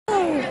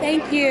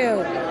Thank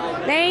you.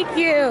 Thank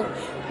you.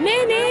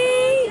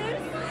 Minnie,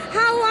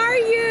 how are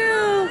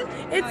you?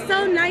 It's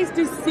so nice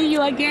to see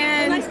you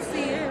again. Nice to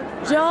see you.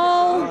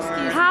 Joel,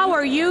 how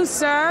are you,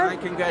 sir? Hi,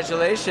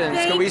 congratulations.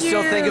 Thank Can we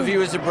still you. think of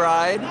you as a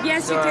bride?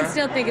 Yes, you can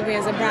still think of me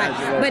as a bride.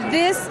 Congratulations. But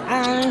this,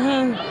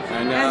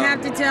 I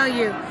have to tell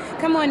you.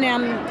 Come on now,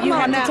 you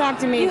have to talk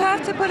to me. You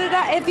have to put it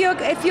out. If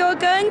you're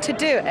going to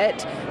do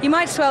it, you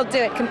might as well do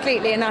it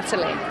completely and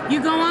utterly.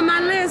 You go on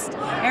my list.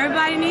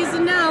 Everybody needs to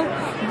know.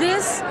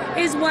 This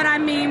is what I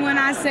mean when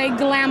I say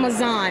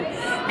glamazon.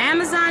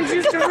 Amazons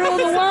used to rule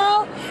the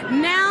world.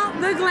 Now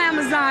the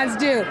glamazons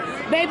do.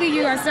 Baby,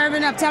 you are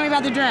serving up. Tell me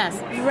about the dress.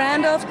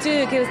 Randolph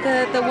Duke is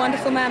the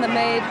wonderful man that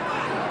made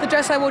the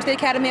dress I wore to the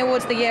Academy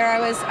Awards the year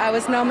I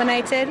was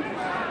nominated.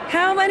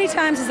 How many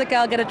times does a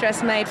girl get a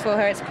dress made for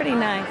her? It's pretty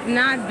nice.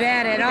 Not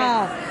bad at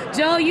all.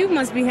 Joe, you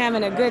must be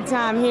having a good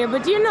time here,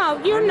 but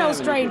you're no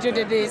stranger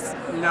to this.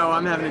 No,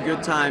 I'm having a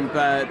good time,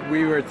 but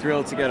we were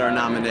thrilled to get our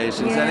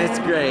nominations, and it's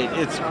great.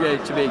 It's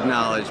great to be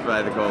acknowledged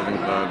by the Golden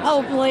Globes.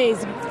 Oh, please.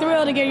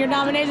 Thrilled to get your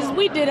nominations.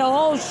 We did a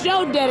whole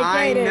show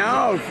dedicated.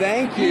 I know.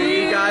 Thank you.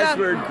 You guys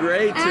were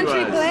great to us. And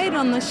she played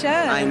on the show.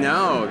 I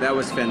know. That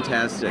was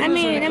fantastic. I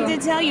mean, and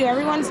to tell you,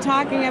 everyone's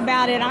talking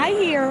about it. I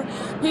hear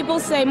people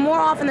say more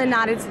often than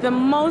not, it's the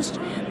most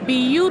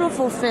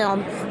beautiful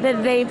film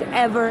that they've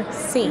ever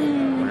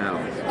seen. Wow.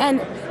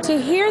 And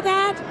to hear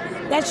that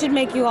should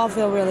make you all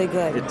feel really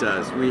good. It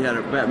does. We had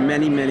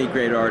many, many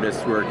great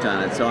artists worked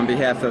on it. So on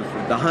behalf of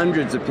the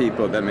hundreds of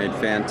people that made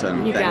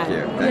Phantom, thank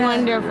you.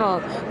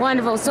 Wonderful.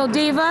 Wonderful. So,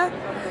 Diva,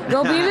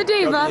 go be the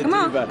diva. Be Come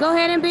on. diva. Go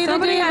ahead and be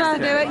Somebody the diva. has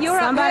to do it. You're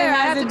Somebody up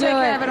there. has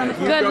to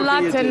do it. Good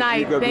luck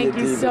tonight. Thank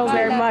you so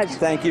very much.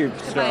 Thank you,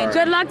 Star.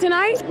 Good luck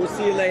tonight. We'll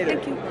see you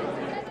later. Thank you.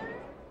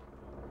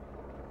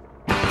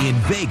 In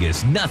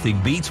Vegas,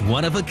 nothing beats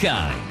one of a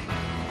kind.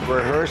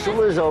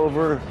 Rehearsal is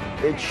over.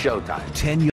 It's showtime. 10